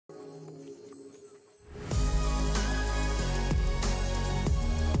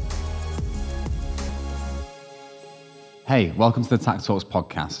Hey, welcome to the Tech Talks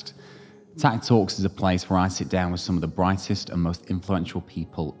podcast. Tech Talks is a place where I sit down with some of the brightest and most influential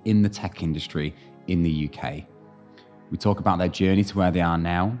people in the tech industry in the UK. We talk about their journey to where they are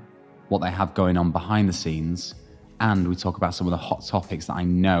now, what they have going on behind the scenes, and we talk about some of the hot topics that I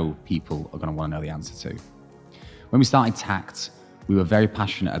know people are going to want to know the answer to. When we started Tact, we were very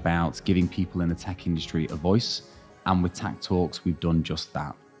passionate about giving people in the tech industry a voice, and with Tech Talks, we've done just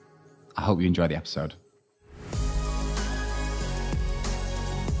that. I hope you enjoy the episode.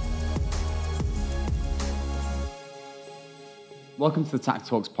 Welcome to the Tech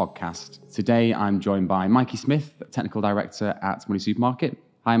Talks podcast. Today, I'm joined by Mikey Smith, Technical Director at Money Supermarket.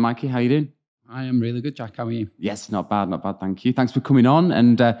 Hi, Mikey. How are you doing? I am really good, Jack. How are you? Yes, not bad. Thank you. Thanks for coming on.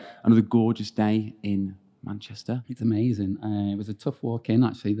 And another gorgeous day in Manchester. It's amazing. It was a tough walk in,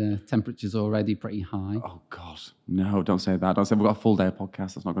 actually. The temperature's already pretty high. Oh, God. No, don't say that. Don't say we've got a full day of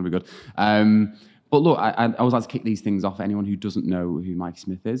podcast. That's not going to be good. But look, I always like to kick these things off. For anyone who doesn't know who Mikey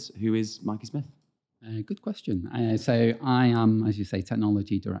Smith is, who is Mikey Smith? Good question. So I am, as you say,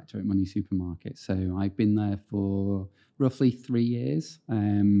 Technology Director at Money Supermarket. So I've been there for roughly 3 years.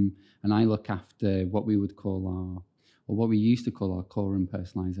 And I look after what we would call what we used to call our core and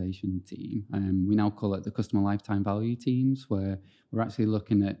personalization team. We now call it the customer lifetime value teams, where we're actually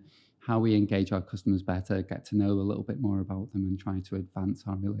looking at how we engage our customers better, get to know a little bit more about them and try to advance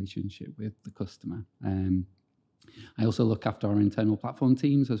our relationship with the customer. I also look after our internal platform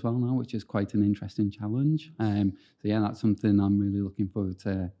teams as well now, which is quite an interesting challenge. So yeah, that's something I'm really looking forward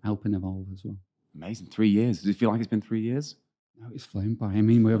to helping evolve as well. Amazing. 3 years. Does it feel like it's been 3 years? No, it's flown by. I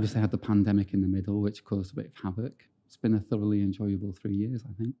mean, we obviously had the pandemic in the middle, which caused a bit of havoc. It's been a thoroughly enjoyable 3 years,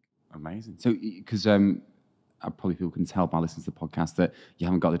 I think. Amazing. So, because probably people can tell by listening to the podcast that you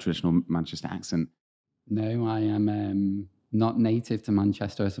haven't got the traditional Manchester accent. No, I am not native to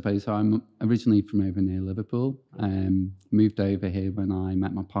Manchester, I suppose. So I'm originally from over near Liverpool. Moved over here when I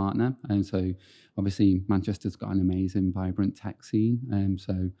met my partner. And so obviously Manchester's got an amazing, vibrant tech scene.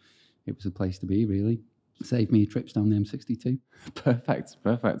 So it was a place to be, really. Saved me trips down the M62.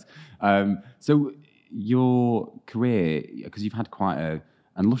 Perfect. So your career, because you've had quite an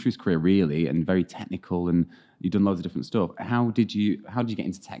illustrious career, really, and very technical, and you've done loads of different stuff. How did you get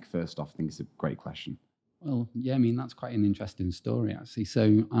into tech first off? I think it's a great question. Well, yeah, I mean, that's quite an interesting story, actually.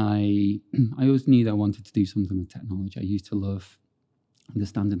 So I always knew that I wanted to do something with technology. I used to love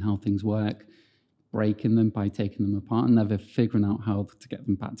understanding how things work, breaking them by taking them apart and never figuring out how to get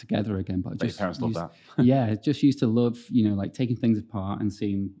them back together again. But your parents love that. Yeah, just used to love, like taking things apart and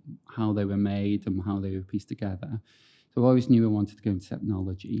seeing how they were made and how they were pieced together. So I always knew I wanted to go into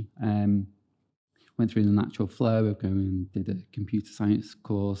technology. Went through the natural flow of going and did a computer science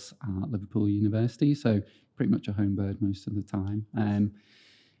course at Liverpool University. So pretty much a home bird most of the time.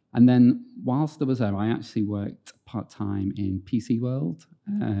 And then whilst I was there, I actually worked part-time in PC World.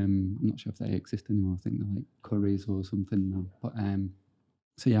 I'm not sure if they exist anymore. I think they're like Currys or something now. But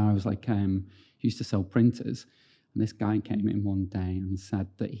so yeah, I was like, used to sell printers. And this guy came in one day and said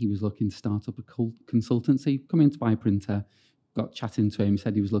that he was looking to start up a consultancy, come in to buy a printer, got chatting to him,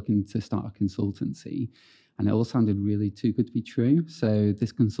 said he was looking to start a consultancy. And it all sounded really too good to be true. So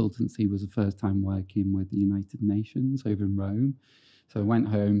this consultancy was the first time working with the United Nations over in Rome. So I went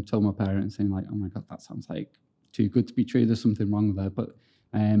home, told my parents, saying like, oh my God, that sounds like too good to be true. There's something wrong there. But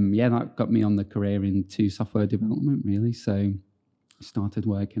yeah, that got me on the career into software development, really. So I started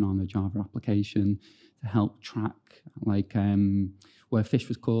working on a Java application to help track like where fish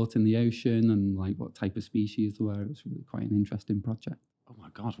was caught in the ocean and like what type of species there were. It was really quite an interesting project. Oh my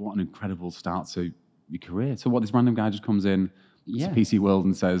God, what an incredible start to your career. So what, this random guy just comes in to PC World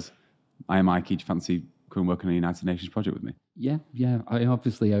and says, I am Mikey, do you fancy coming work on a United Nations project with me? Yeah. I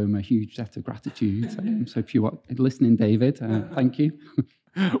obviously owe him a huge debt of gratitude. So if you are listening, David, thank you.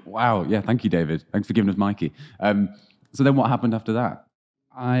 Wow. Yeah, thank you, David. Thanks for giving us Mikey. So then what happened after that?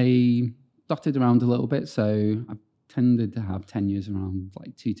 I dotted around a little bit. So I tended to have tenures around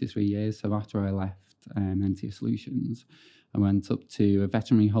like 2 to 3 years. So after I left NTS Solutions, I went up to a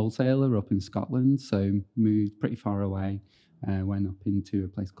veterinary wholesaler up in Scotland. So moved pretty far away. Went up into a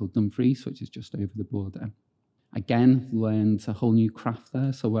place called Dumfries, which is just over the border. Again, learned a whole new craft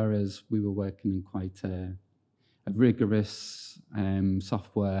there. So whereas we were working in quite a rigorous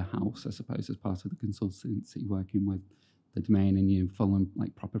software house, I suppose, as part of the consultancy, working with the domain and following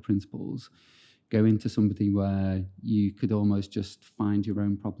like proper principles, go into somebody where you could almost just find your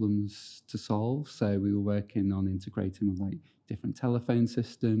own problems to solve. So we were working on integrating with like different telephone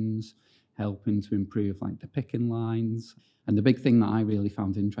systems, helping to improve like the picking lines. And the big thing that I really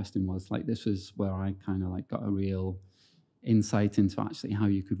found interesting was like this was where I kind of like got a real insight into actually how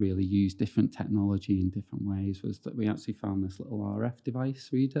you could really use different technology in different ways was that we actually found this little RF device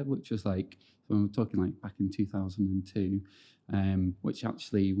reader, which was like, when we're talking like back in 2002, which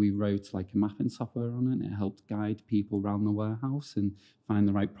actually we wrote like a mapping software on it. It helped guide people around the warehouse and find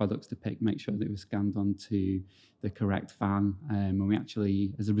the right products to pick, make sure they were scanned onto the correct van. And we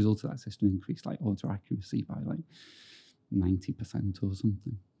actually, as a result of that system, increased like order accuracy by like 90% or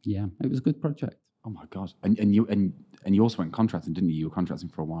something. Yeah, it was a good project. Oh my God. And you also went contracting, didn't you? You were contracting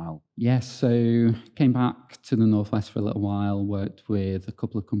for a while. Yes, so came back to the Northwest for a little while, worked with a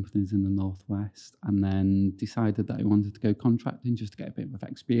couple of companies in the Northwest, and then decided that I wanted to go contracting just to get a bit of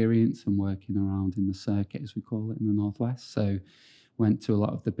experience and working around in the circuit, as we call it, in the Northwest. So went to a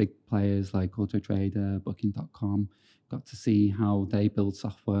lot of the big players like Auto Trader, Booking.com, got to see how they build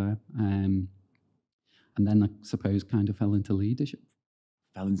software, and then I suppose kind of fell into leadership.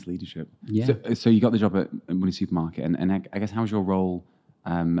 Fell into leadership. Yeah. So you got the job at Money Supermarket, and I guess how's your role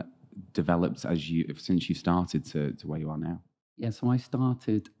developed since you started to where you are now? Yeah, so I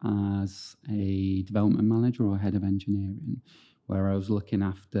started as a development manager or head of engineering, where I was looking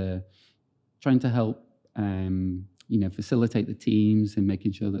after trying to help facilitate the teams and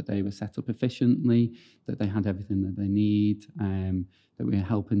making sure that they were set up efficiently, that they had everything that they need, that we were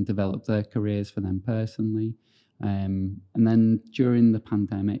helping develop their careers for them personally. And then during the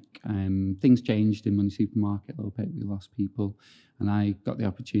pandemic, things changed in Money Supermarket a little bit. We lost people, and I got the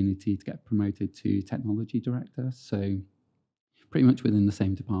opportunity to get promoted to technology director. So pretty much within the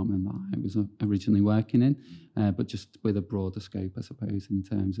same department that I was originally working in, but just with a broader scope, I suppose, in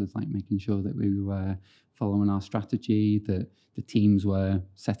terms of like making sure that we were following our strategy, that the teams were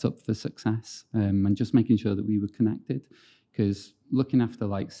set up for success, and just making sure that we were connected. Because looking after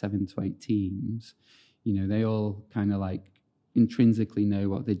like 7 to 8 teams, they all kind of like intrinsically know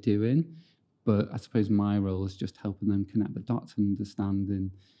what they're doing, but I suppose my role is just helping them connect the dots and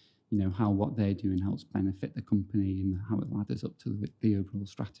understanding how what they're doing helps benefit the company and how it ladders up to the overall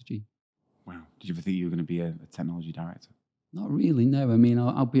strategy. Wow. Did you ever think you were going to be a technology director? Not really, no. I mean,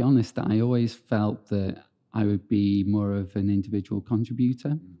 I'll be honest, I always felt that I would be more of an individual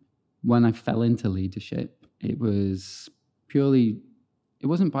contributor. When I fell into leadership, it wasn't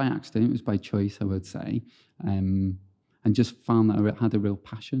by accident, it was by choice, I would say. And just found that I had a real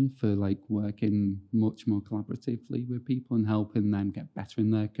passion for like working much more collaboratively with people and helping them get better in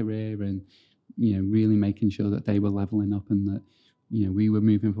their career, and really making sure that they were leveling up and that we were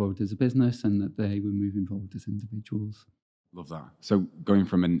moving forward as a business and that they were moving forward as individuals. Love that. So going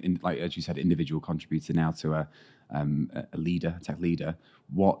from like as you said, individual contributor now to a leader, tech leader.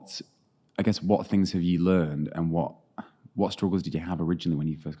 What things have you learned, and what struggles did you have originally when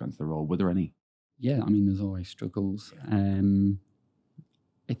you first got into the role? Were there any? Yeah, I mean, there's always struggles.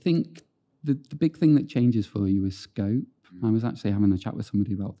 I think the big thing that changes for you is scope. I was actually having a chat with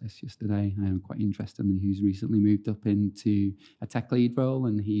somebody about this yesterday, quite interestingly, who's recently moved up into a tech lead role,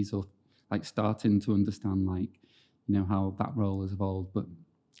 and he's like starting to understand how that role has evolved. But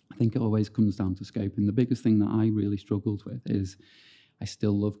I think it always comes down to scope. And the biggest thing that I really struggled with is I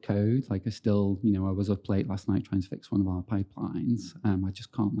still love code. Like I still, I was up late last night trying to fix one of our pipelines. I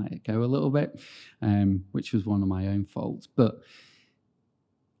just can't let it go a little bit, which was one of my own faults. But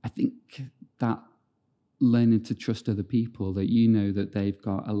I think that learning to trust other people, that that they've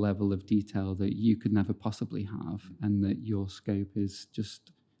got a level of detail that you could never possibly have, and that your scope is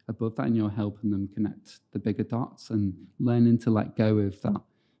just above that, and you're helping them connect the bigger dots, and learning to let go of that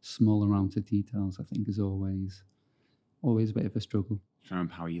small amount of details, I think, is always a bit of a struggle. Trying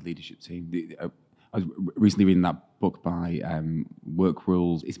to empower your leadership team. I was recently reading that book by Work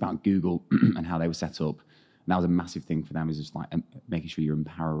Rules. It's about Google and how they were set up. And that was a massive thing for them, is just like making sure you're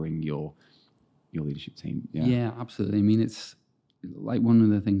empowering your leadership team. Yeah, absolutely. I mean, it's like one of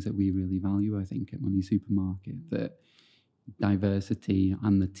the things that we really value, I think, at Money Supermarket, that diversity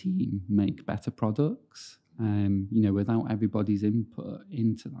and the team make better products. Without everybody's input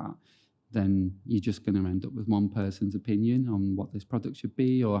into that, then you're just going to end up with one person's opinion on what this product should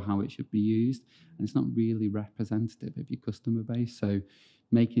be or how it should be used. And it's not really representative of your customer base. So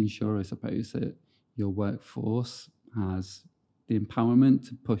making sure, I suppose, that your workforce has the empowerment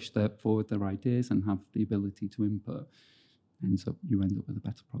to push forward their ideas and have the ability to input, and so you end up with a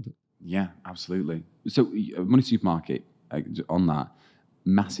better product. Yeah, absolutely. So Money Supermarket, on that,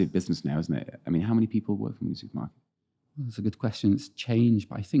 massive business now, isn't it? I mean, how many people work for Money Supermarket? Well, that's a good question. It's changed,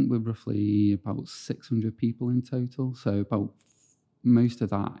 but I think we're roughly about 600 people in total. So about most of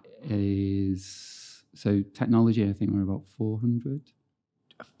that is technology. I think we're about 400.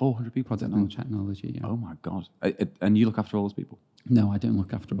 400 people. Product and technology. Yeah. Oh my God! And you look after all those people? No, I don't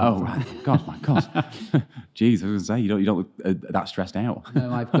look after all Oh, of right. that. God, my God. Jeez, I was going to say, you don't look that stressed out.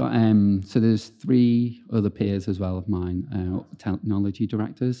 No, I've got so there's 3 other peers as well of mine, technology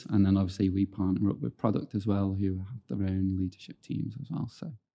directors, and then obviously we partner up with product as well, who have their own leadership teams as well.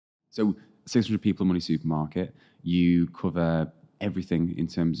 So 600 people in Money Supermarket, you cover everything in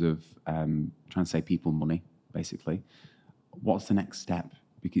terms of trying to save people money, basically. What's the next step?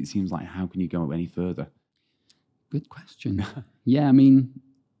 Because it seems like, how can you go any further? Good question. Yeah, I mean,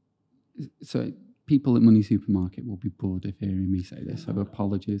 so people at Money Supermarket will be bored of hearing me say this, so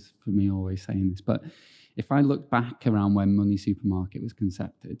apologies for me always saying this. But if I look back around when Money Supermarket was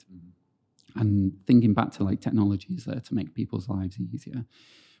concepted, and thinking back to like technologies there to make people's lives easier,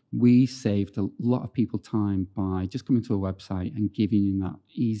 we saved a lot of people time by just coming to a website and giving you that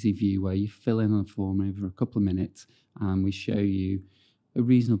easy view where you fill in a form over a couple of minutes, and we show you a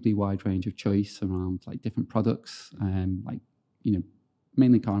reasonably wide range of choice around like different products, like, you know,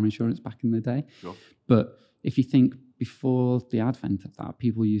 mainly car insurance back in the day. Sure. But if you think before the advent of that,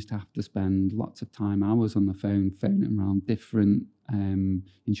 people used to have to spend lots of time, hours on the phone, phoning around different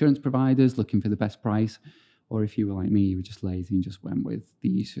insurance providers looking for the best price. Or if you were like me, you were just lazy and just went with the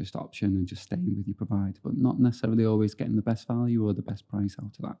easiest option and just staying with your provider, but not necessarily always getting the best value or the best price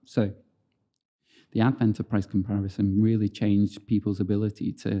out of that. So the advent of price comparison really changed people's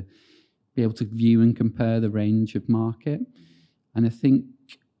ability to be able to view and compare the range of market. And I think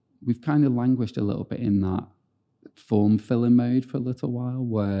we've kind of languished a little bit in that form filling mode for a little while,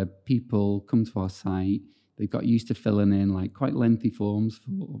 where people come to our site, they've got used to filling in like quite lengthy forms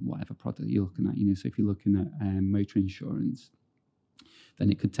for whatever product you're looking at. You know, so if you're looking at motor insurance,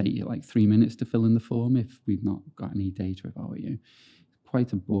 then it could take you like 3 minutes to fill in the form if we've not got any data about you.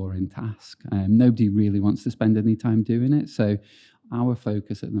 Quite a boring task. Nobody really wants to spend any time doing it. So our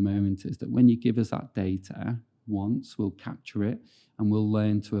focus at the moment is that when you give us that data once, we'll capture it and we'll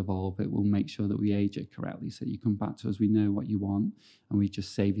learn to evolve it. We'll make sure that we age it correctly so you come back to us, we know what you want, and we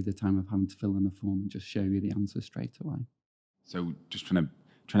just save you the time of having to fill in the form and just show you the answer straight away. So just trying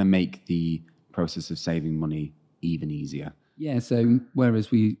to make the process of saving money even easier. Yeah, so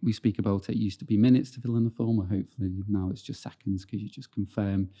whereas we speak about it used to be minutes to fill in the form, or hopefully now it's just seconds, because you just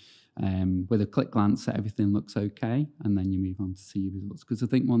confirm with a quick glance that everything looks okay, and then you move on to see your results. Because I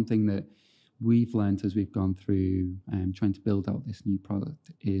think one thing that we've learned as we've gone through trying to build out this new product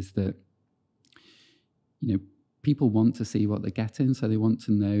is that, you know, people want to see what they're getting, so they want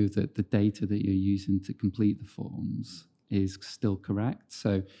to know that the data that you're using to complete the forms is still correct.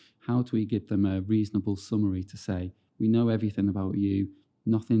 So how do we give them a reasonable summary to say, we know everything about you,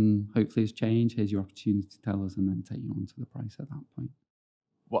 nothing hopefully has changed, here's your opportunity to tell us, and then take you on to the price at that point.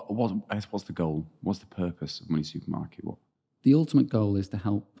 What's the goal? What's the purpose of Money Supermarket? The ultimate goal is to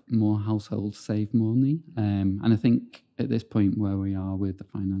help more households save money. And I think at this point where we are with the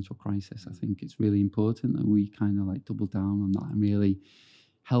financial crisis, I think it's really important that we kind of like double down on that and really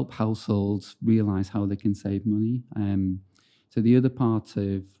help households realize how they can save money. So the other part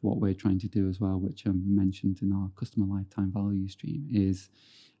of what we're trying to do as well, which I mentioned in our customer lifetime value stream, is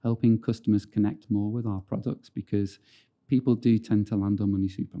helping customers connect more with our products, because people do tend to land on Money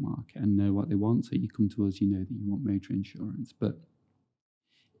Supermarket and know what they want. So you come to us, you know that you want motor insurance, but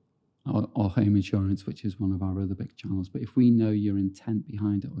or home insurance, which is one of our other big channels. But if we know your intent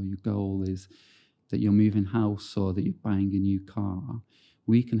behind it, or your goal is that you're moving house or that you're buying a new car,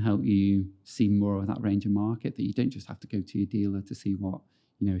 we can help you see more of that range of market, that you don't just have to go to your dealer to see what,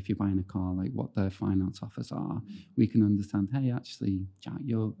 you know, if you're buying a car, like what their finance offers are. We can understand, hey, actually, Jack,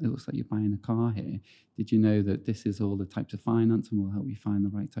 it looks like you're buying a car here. Did you know that this is all the types of finance, and we'll help you find the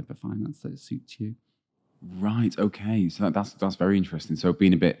right type of finance that suits you. Right, okay. So that's very interesting. So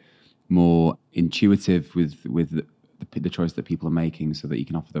being a bit more intuitive with the choice that people are making, so that you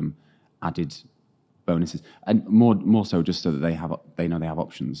can offer them added bonuses, and more so just so that they know they have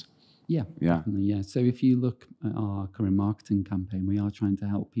options. Yeah, definitely, yeah. So if you look at our current marketing campaign, we are trying to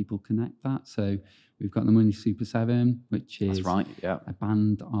help people connect that. So we've got the Money Super 7, which is a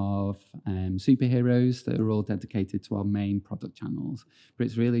band of superheroes that are all dedicated to our main product channels. But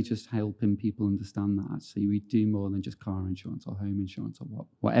it's really just helping people understand that actually we do more than just car insurance or home insurance or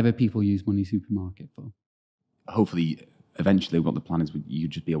whatever people use Money Supermarket for. Hopefully, eventually, what the plan is, you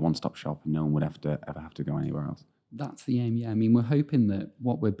just be a one-stop shop and no one would ever have to go anywhere else. That's the aim, yeah. I mean, we're hoping that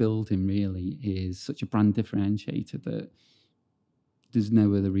what we're building really is such a brand differentiator that there's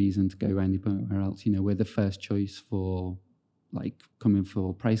no other reason to go anywhere else. You know, we're the first choice for like coming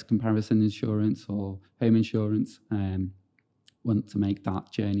for price comparison insurance or home insurance. Want to make that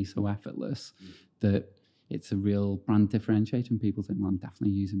journey so effortless that it's a real brand differentiator, and people think, well, I'm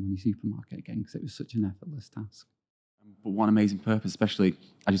definitely using Money Supermarket again, because it was such an effortless task. But what an amazing purpose, especially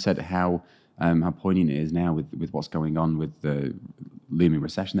as you said, how poignant it is now with what's going on with the looming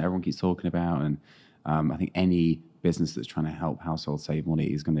recession that everyone keeps talking about, and I think any business that's trying to help households save money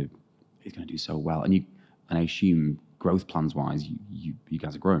is going to do so well. And I assume growth plans wise, you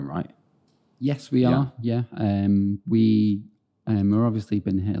guys are growing, right? Yes, we are. Yeah, we're obviously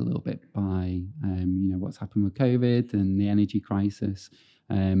been hit a little bit by what's happened with COVID and the energy crisis.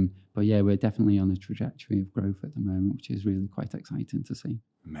 But yeah, we're definitely on a trajectory of growth at the moment, which is really quite exciting to see.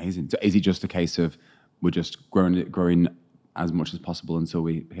 Amazing. So is it just a case of we're just growing as much as possible until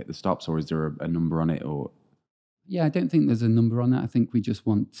we hit the stops, or is there a number on it? Or yeah, I don't think there's a number on it. I think we just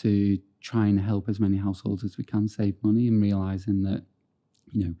want to try and help as many households as we can save money, and realizing that,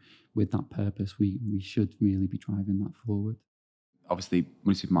 with that purpose, we should really be driving that forward. Obviously,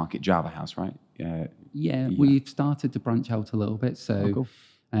 Money Supermarket, Java House, right? Yeah, we've started to branch out a little bit. So, cool.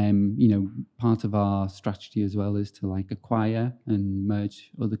 Part of our strategy as well is to acquire and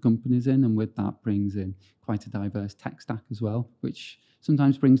merge other companies in, and with that brings in quite a diverse tech stack as well, which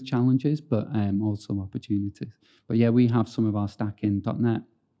sometimes brings challenges, but also opportunities. But yeah, we have some of our stack in .NET.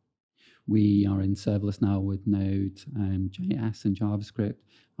 We are in serverless now with Node, JS and JavaScript,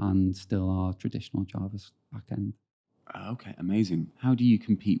 and still our traditional Java backend. Okay, amazing. How do you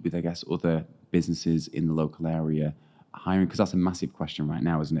compete with, I guess, other businesses in the local area hiring? Because that's a massive question right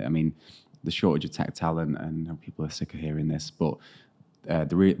now, isn't it? I mean, the shortage of tech talent, and people are sick of hearing this, but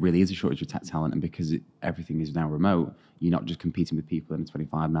there really is a shortage of tech talent, and because everything is now remote, you're not just competing with people in a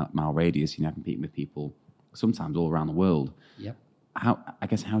 25-mile radius, you're now competing with people sometimes all around the world. Yep. How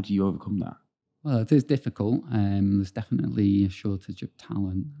do you overcome that? Well, it is difficult. There's definitely a shortage of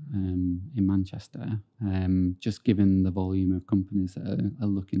talent in Manchester, just given the volume of companies that are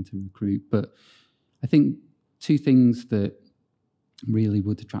looking to recruit. But I think two things that really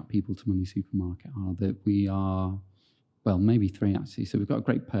would attract people to Money Supermarket are that we are, well, maybe three actually. So we've got a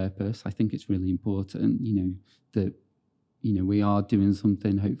great purpose. I think it's really important, that, we are doing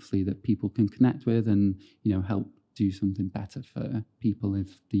something hopefully that people can connect with and, help do something better for people in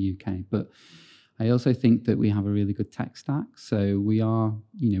the UK. But I also think that we have a really good tech stack. So we are,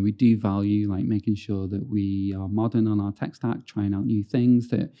 we do value making sure that we are modern on our tech stack, trying out new things,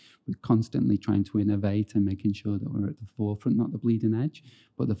 that we're constantly trying to innovate and making sure that we're at the forefront, not the bleeding edge,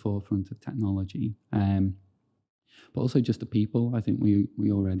 but the forefront of technology. But also just the people. I think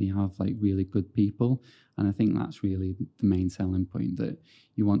we already have really good people. And I think that's really the main selling point, that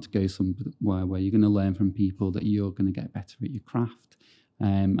you want to go somewhere where you're going to learn from people, that you're going to get better at your craft,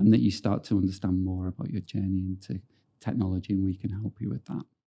 and that you start to understand more about your journey into technology, and we can help you with that.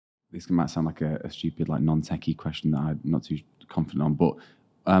 This might sound like a stupid, non-techie question that I'm not too confident on, but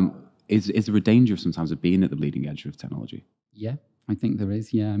is there a danger sometimes of being at the bleeding edge of technology? Yeah, I think there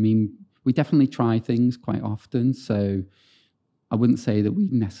is. Yeah, I mean, we definitely try things quite often. So I wouldn't say that we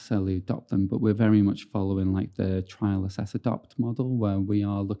necessarily adopt them, but we're very much following the trial, assess, adopt model, where we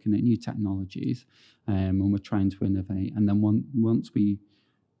are looking at new technologies and we're trying to innovate. And then once we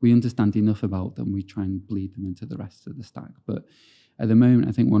understand enough about them, we try and bleed them into the rest of the stack. But at the moment,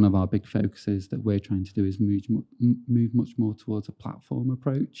 I think one of our big focuses that we're trying to do is move much more towards a platform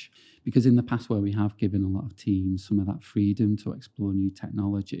approach, because in the past, where we have given a lot of teams some of that freedom to explore new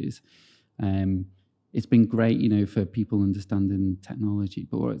technologies, it's been great, for people understanding technology,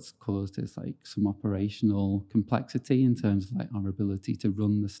 but what it's caused is some operational complexity in terms of our ability to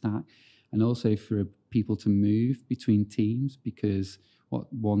run the stack, and also for people to move between teams, because what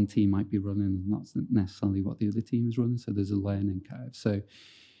one team might be running is not necessarily what the other team is running. So there's a learning curve. So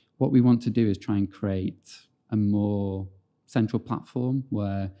what we want to do is try and create a more central platform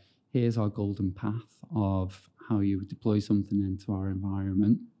where here's our golden path of how you would deploy something into our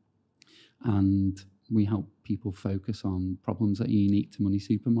environment. And we help people focus on problems that are unique to Money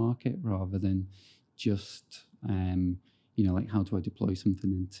Supermarket, rather than just, how do I deploy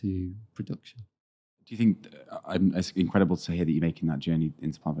something into production? Do you think it's incredible to hear that you're making that journey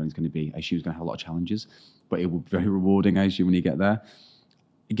into platform is going to be? I assume it's going to have a lot of challenges, but it will be very rewarding, I assume, when you get there.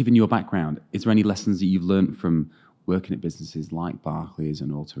 Given your background, is there any lessons that you've learned from working at businesses like Barclays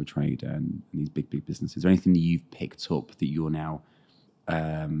and Auto Trader and these big businesses? Is there anything that you've picked up that you're now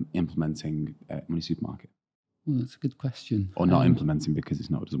implementing at Money Supermarket? Well, that's a good question. Or not implementing because it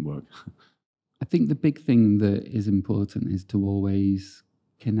doesn't work? I think the big thing that is important is to always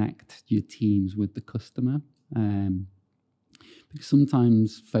connect your teams with the customer, because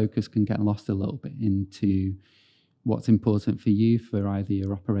sometimes focus can get lost a little bit into what's important for you, for either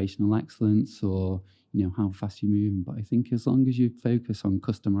your operational excellence or how fast you're moving. But I think as long as you focus on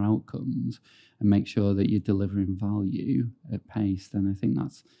customer outcomes and make sure that you're delivering value at pace, then I think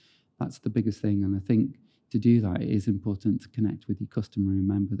that's the biggest thing. And I think to do that, it is important to connect with your customer.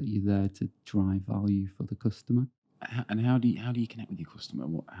 Remember that you're there to drive value for the customer. And how do you connect with your customer?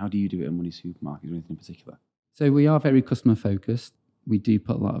 How do you do it in Money Supermarket? Is there anything in particular? So we are very customer focused. We do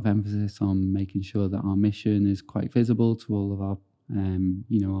put a lot of emphasis on making sure that our mission is quite visible to all of our,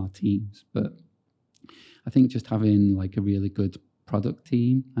 our teams. But I think just having like a really good product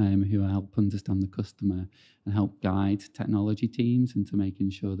team who help understand the customer and help guide technology teams into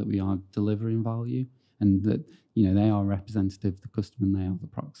making sure that we are delivering value and that, they are representative of the customer and they are the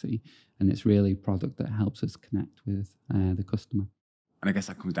proxy. And it's really product that helps us connect with the customer. And I guess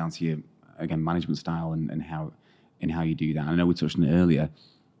that comes down to your, again, management style and how you do that. I know we touched on it earlier.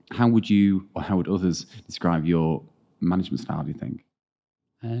 How would you or how would others describe your management style, do you think?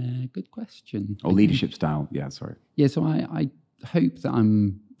 Good question. Or leadership style, yeah, sorry. Yeah, so I hope that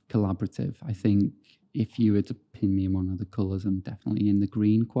I'm collaborative. I think if you were to pin me in one of the colours, I'm definitely in the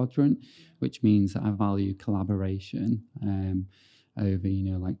green quadrant, which means that I value collaboration over,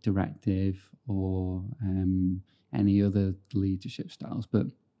 like directive or any other leadership styles. But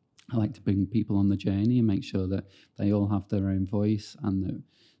I like to bring people on the journey and make sure that they all have their own voice, and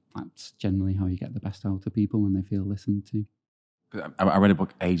that's generally how you get the best out of people when they feel listened to. I read a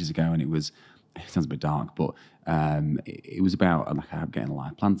book ages ago, and it sounds a bit dark, but it was about like getting a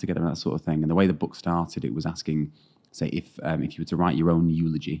life plan together and that sort of thing. And the way the book started, it was asking, say, if you were to write your own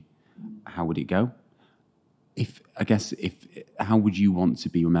eulogy, how would it go? How would you want to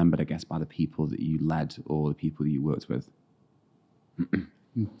be remembered, I guess, by the people that you led or the people that you worked with?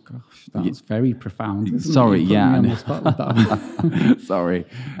 Gosh, that was very profound. Sorry, yeah. On the spot with that. Sorry.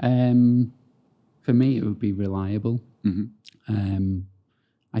 For me, it would be reliable. Mm-hmm.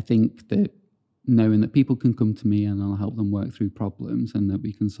 I think that knowing that people can come to me and I'll help them work through problems and that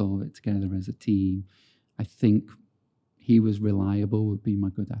we can solve it together as a team, I think he was reliable would be my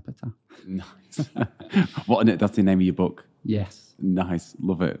good epitaph. Nice. That's the name of your book? Yes. Nice.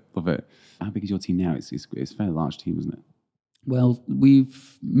 Love it. How big is your team now? It's a fairly large team, isn't it? Well,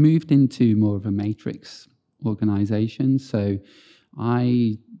 we've moved into more of a matrix organisation. So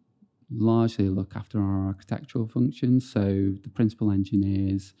I largely look after our architectural functions. So the principal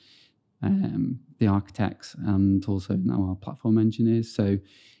engineers, the architects, and also now our platform engineers. So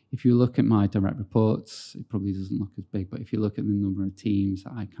if you look at my direct reports, it probably doesn't look as big, but if you look at the number of teams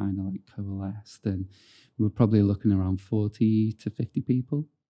that I kind of like coalesce, then we're probably looking around 40 to 50 people.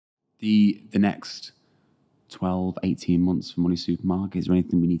 The next 12, 18 months for Money Supermarket, is there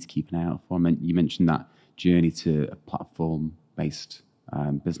anything we need to keep an eye out for? You mentioned that journey to a platform-based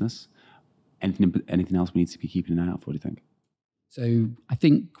business. Anything else we need to be keeping an eye out for, do you think? So I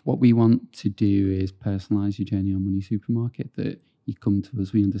think what we want to do is personalise your journey on Money Supermarket, that you come to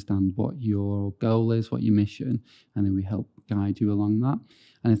us, we understand what your goal is, what your mission, and then we help guide you along that.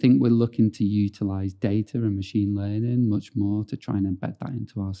 And I think we're looking to utilise data and machine learning much more to try and embed that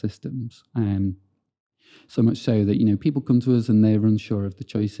into our systems. So much so that, people come to us and they're unsure if the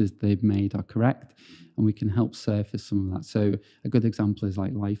choices they've made are correct, and we can help surface some of that. So a good example is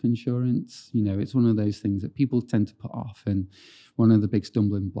like life insurance. It's one of those things that people tend to put off. And one of the big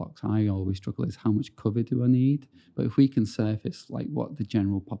stumbling blocks I always struggle is how much cover do I need? But if we can surface like what the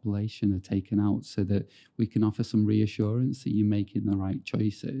general population are taking out so that we can offer some reassurance that you're making the right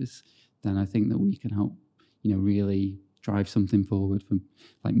choices, then I think that we can help, really drive something forward for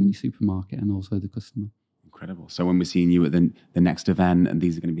like Money Supermarket and also the customer. Incredible. So when we're seeing you at the next event, and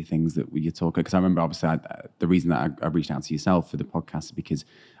these are going to be things that you talk at, because I remember obviously the reason that I reached out to yourself for the podcast is because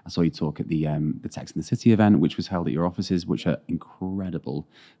I saw you talk at the Text in the City event, which was held at your offices, which are incredible,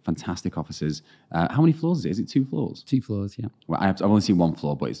 fantastic offices. How many floors is it? Is it 2 floors? 2 floors, yeah. Well, I've only seen 1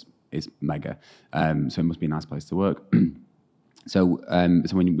 floor, but it's mega. So it must be a nice place to work. So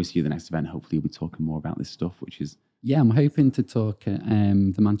when we see you at the next event, hopefully we'll be talking more about this stuff, which is... Yeah, I'm hoping to talk at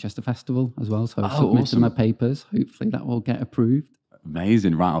the Manchester Festival as well. So I've submitted my papers. Hopefully that will get approved.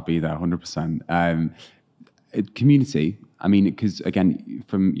 Amazing. Right, I'll be there 100%. Community, because again, you're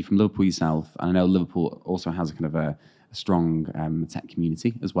from Liverpool yourself, and I know Liverpool also has a kind of a strong tech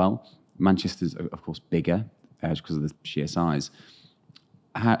community as well. Manchester's, of course, bigger just because of the sheer size.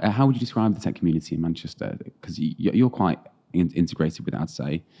 How would you describe the tech community in Manchester? Because you're quite integrated with it, I'd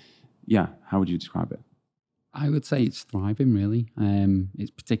say. Yeah, how would you describe it? I would say it's thriving, really.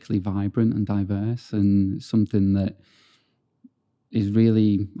 It's particularly vibrant and diverse, and something that is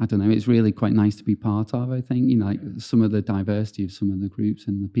really, it's really quite nice to be part of, I think. Like some of the diversity of some of the groups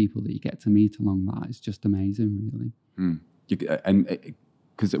and the people that you get to meet along that is just amazing, really. And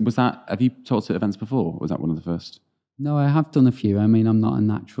because have you talked at events before? Or was that one of the first? No, I have done a few. I'm not a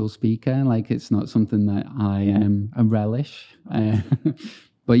natural speaker. Like, it's not something that I relish.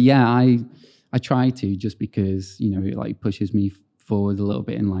 But yeah, I try to, just because, you know, it like pushes me forward a little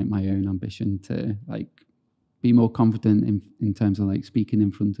bit in like my own ambition to like be more confident in terms of like speaking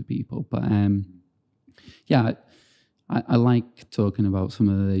in front of people. But yeah, I like talking about some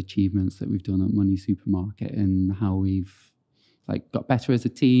of the achievements that we've done at Money Supermarket and how we've like got better as a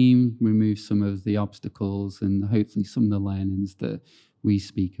team, removed some of the obstacles, and hopefully some of the learnings that we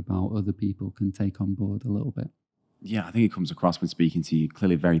speak about other people can take on board a little bit. Yeah, I think it comes across when speaking to you.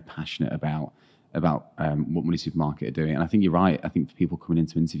 Clearly, very passionate about what Money Supermarket are doing, and I think you're right. I think for people coming in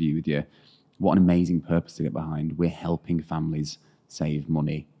to interview with you, what an amazing purpose to get behind. We're helping families save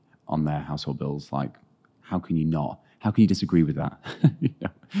money on their household bills. Like, how can you not? How can you disagree with that? You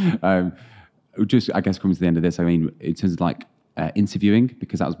know? Just, I guess, coming to the end of this, I mean, in terms of like interviewing,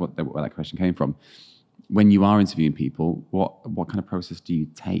 because that was where that question came from. When you are interviewing people, what kind of process do you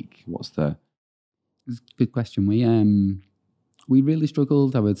take? What's the... It's a good question. We really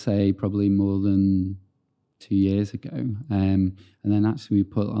struggled, I would say, probably more than 2 years ago. And then actually we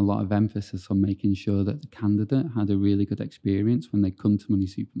put a lot of emphasis on making sure that the candidate had a really good experience when they come to Money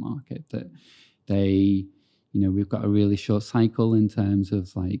Supermarket, that they, you know, we've got a really short cycle in terms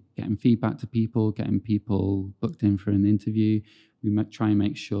of like getting feedback to people, getting people booked in for an interview. We might try and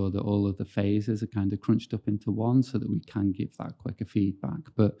make sure that all of the phases are kind of crunched up into one so that we can give that quicker feedback.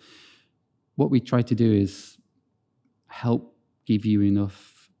 But what we try to do is help give you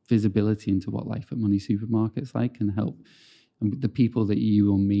enough visibility into what life at Money Supermarket's like, and help the people that you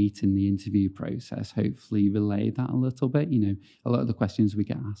will meet in the interview process hopefully relay that a little bit. You know, a lot of the questions we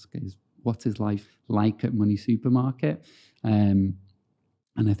get asked is, what is life like at Money Supermarket? And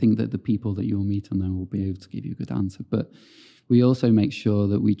I think that the people that you'll meet on there will be able to give you a good answer. But we also make sure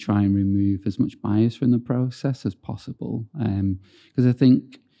that we try and remove as much bias from the process as possible. Because I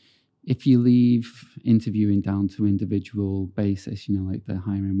think if you leave interviewing down to individual basis, you know, like the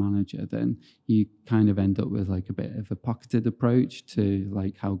hiring manager, then you kind of end up with like a bit of a pocketed approach to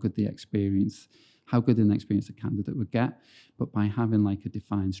like how good an experience the candidate would get. But by having like a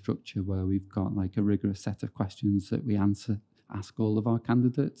defined structure where we've got like a rigorous set of questions that we ask all of our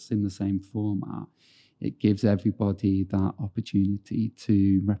candidates in the same format, it gives everybody that opportunity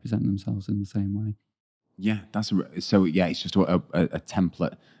to represent themselves in the same way. Yeah, so yeah, it's just a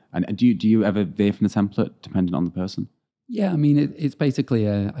template. And do you ever veer from the template depending on the person? Yeah, I mean, it's basically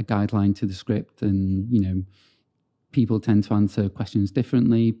a guideline to the script, and, you know, people tend to answer questions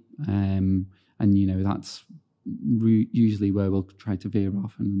differently. And, you know, that's usually where we'll try to veer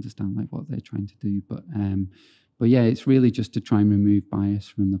off and understand like what they're trying to do. But yeah, it's really just to try and remove bias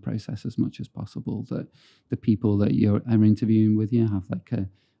from the process as much as possible, that the people that are interviewing with you have like a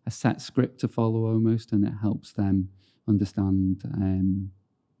set script to follow almost, and it helps them understand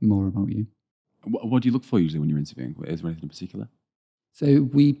more about you. What do you look for usually when you're interviewing? Is there anything in particular? So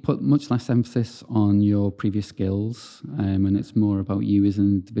we put much less emphasis on your previous skills, and it's more about you as an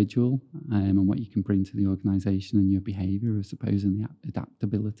individual, and what you can bring to the organisation and your behaviour, I suppose, and the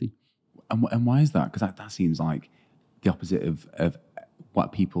adaptability. And why is that? Because that seems like the opposite of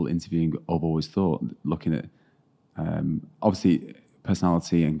what people interviewing have always thought. Looking at obviously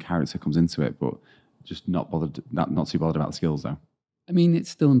personality and character comes into it, but just not too bothered about the skills though. I mean, it's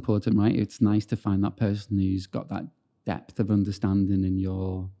still important, right? It's nice to find that person who's got that depth of understanding in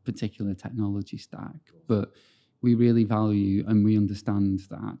your particular technology stack. But we really value, and we understand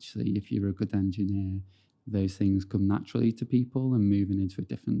that actually if you're a good engineer, those things come naturally to people, and moving into a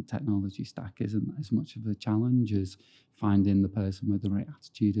different technology stack isn't as much of a challenge as finding the person with the right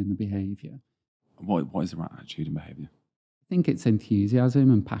attitude and the behaviour. What is the right attitude and behaviour? I think it's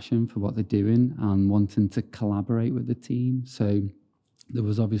enthusiasm and passion for what they're doing and wanting to collaborate with the team. So there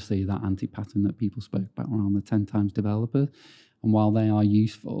was obviously that anti-pattern that people spoke about around the 10 times developer. And while they are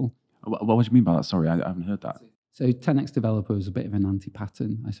useful... What do you mean by that? Sorry, I haven't heard that. So 10x developer was a bit of an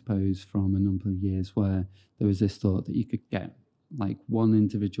anti-pattern, I suppose, from a number of years, where there was this thought that you could get like one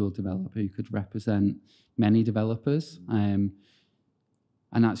individual developer who could represent many developers. And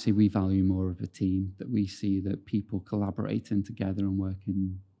actually we value more of a team, that we see that people collaborating together and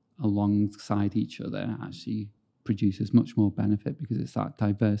working alongside each other actually produces much more benefit, because it's that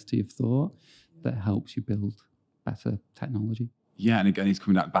diversity of thought that helps you build better technology. Yeah, and again, it's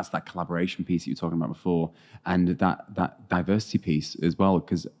coming back to that collaboration piece that you were talking about before, and that diversity piece as well,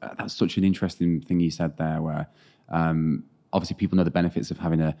 because that's such an interesting thing you said there, where obviously people know the benefits of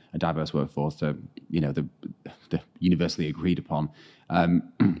having a diverse workforce, the universally agreed upon.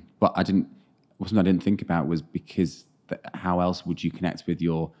 But something I didn't think about was because how else would you connect with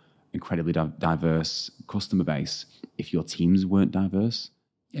your incredibly diverse customer base if your teams weren't diverse?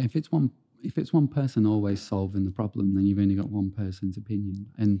 Yeah, if it's one person always solving the problem, then you've only got one person's opinion.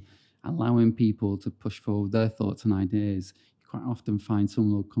 And allowing people to push forward their thoughts and ideas, you quite often find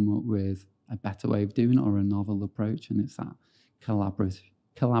someone will come up with a better way of doing it or a novel approach, and it's that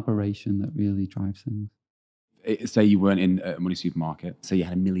collaboration that really drives things. Say you weren't in a money supermarket, say you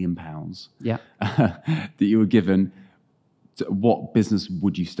had £1 million Yeah. that you were given. What business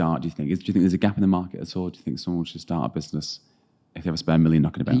would you start, do you think? Do you think there's a gap in the market at all? Do you think someone should start a business if they have a spare $1 million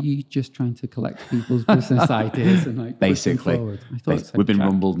knocking about? Are you just trying to collect people's business ideas and like basically? Push them forward? I thought We've been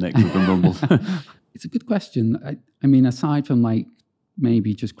rumbled, Nick. We've been rumbled. It's a good question. I mean, aside from like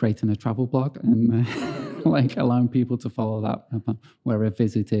maybe just creating a travel blog and like allowing people to follow that where I've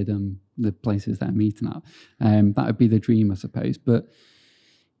visited and the places that I'm meeting at, that would be the dream, I suppose. But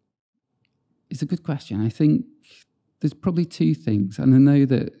it's a good question. I think there's probably two things. And I know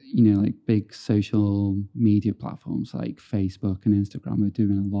that, like big social media platforms like Facebook and Instagram are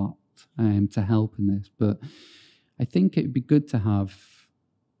doing a lot to help in this. But I think it'd be good to have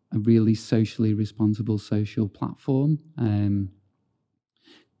a really socially responsible social platform.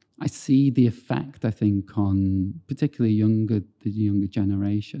 I see the effect, I think, on particularly the younger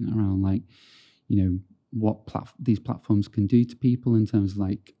generation around like, what these platforms can do to people in terms of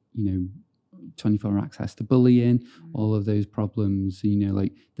like, 24-hour access to bullying, all of those problems,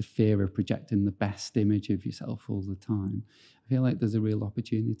 like the fear of projecting the best image of yourself all the time. I feel like there's a real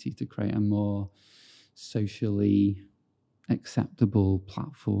opportunity to create a more socially acceptable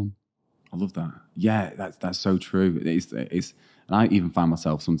platform. I love that. Yeah, that's so true. It's, and I even find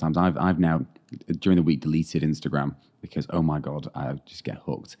myself sometimes, I've now, during the week, deleted Instagram because, oh my God, I just get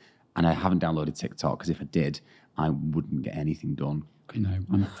hooked. And I haven't downloaded TikTok because if I did, I wouldn't get anything done.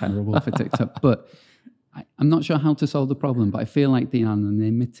 I'm terrible for TikTok, but I'm not sure how to solve the problem, but I feel like the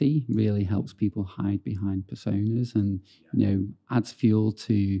anonymity really helps people hide behind personas and, adds fuel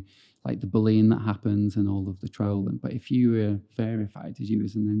to like the bullying that happens and all of the trolling. But if you were verified as you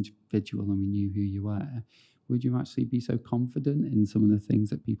as an individual and we knew who you were, would you actually be so confident in some of the things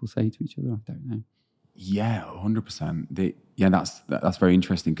that people say to each other? I don't know. Yeah, 100%. That's very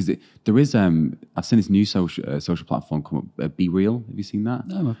interesting because there is. I've seen this new social platform come up. Be Real. Have you seen that?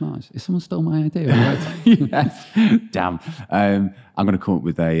 No, I've not. If someone stole my idea, yes. Damn. I'm going to come up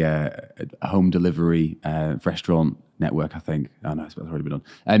with a home delivery restaurant network. I think. Oh no, it's already been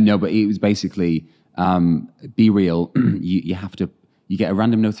done. No, but it was basically Be Real. You get a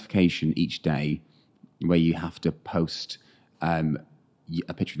random notification each day where you have to post a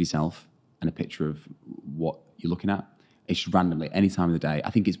picture of yourself and a picture of what you're looking at. It's randomly, any time of the day.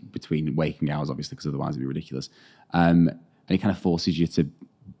 I think it's between waking hours, obviously, because otherwise it'd be ridiculous. And it kind of forces you to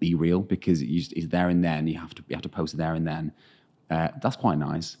be real because it's there and then. You have to post it there and then. That's quite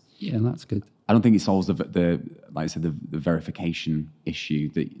nice. Yeah, that's good. I don't think it solves the like I said, the verification issue.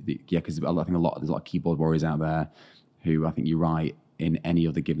 Because I think there's a lot of keyboard warriors out there who, I think you're right, in any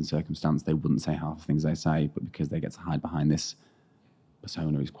other given circumstance, they wouldn't say half the things they say, but because they get to hide behind this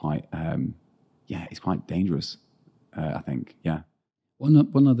persona is quite, it's quite dangerous, I think, yeah.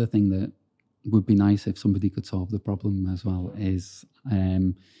 One other thing that would be nice if somebody could solve the problem as well is,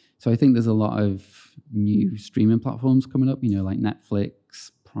 so I think there's a lot of new streaming platforms coming up, like Netflix,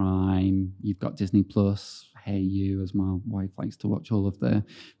 Prime, you've got Disney Plus, Hey You, as my wife likes to watch all of the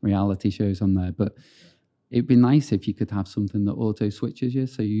reality shows on there, but it'd be nice if you could have something that auto switches you,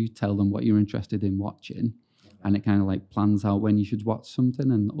 so you tell them what you're interested in watching, and it kind of like plans out when you should watch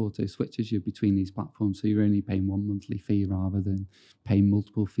something and auto switches you between these platforms. So you're only paying one monthly fee rather than paying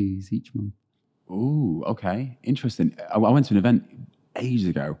multiple fees each month. Oh, okay. Interesting. I went to an event ages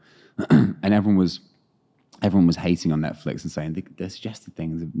ago and everyone was hating on Netflix and saying they suggested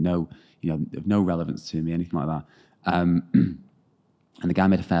things of no relevance to me, anything like that. And the guy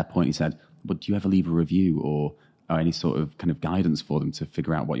made a fair point. He said, but do you ever leave a review or any sort of kind of guidance for them to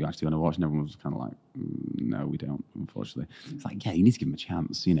figure out what you actually want to watch? And everyone was kind of like, no, we don't, unfortunately. It's like, yeah, you need to give them a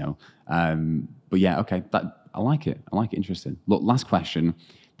chance, But yeah, okay, I like it. Interesting. Look, last question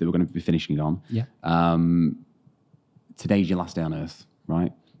that we're going to be finishing on. Yeah. Today's your last day on Earth,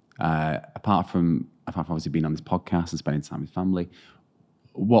 right? Apart from obviously being on this podcast and spending time with family,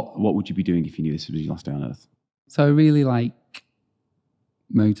 what would you be doing if you knew this was your last day on Earth? So I really like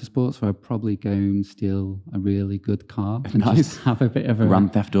motorsports, so I'd probably go and steal a really good car and just have a bit of a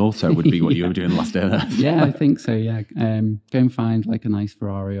Grand Theft Auto would be what you were doing last day on Earth. Yeah, I think so. Yeah, go and find like a nice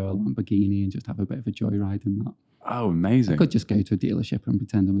Ferrari or a Lamborghini and just have a bit of a joyride in that. Oh, amazing! I could just go to a dealership and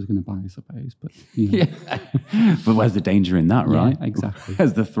pretend I was going to buy, I suppose. But yeah, but where's the danger in that, right? Yeah, exactly.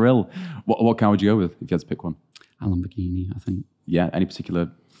 Where's the thrill? What car would you go with if you had to pick one? A Lamborghini, I think. Yeah, any particular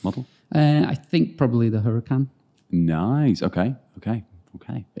model? I think probably the Huracan. Nice. Okay.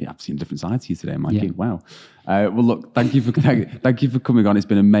 Okay, yeah, I've seen a different side to you today, Mikey. Yeah. Wow. Well, look, thank you for thank you for coming on. It's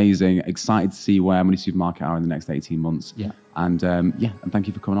been amazing. Excited to see where Money Supermarket are in the next 18 months. Yeah. And and thank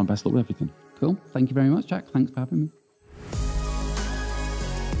you for coming on. Best luck with everything. Cool. Thank you very much, Jack. Thanks for having me.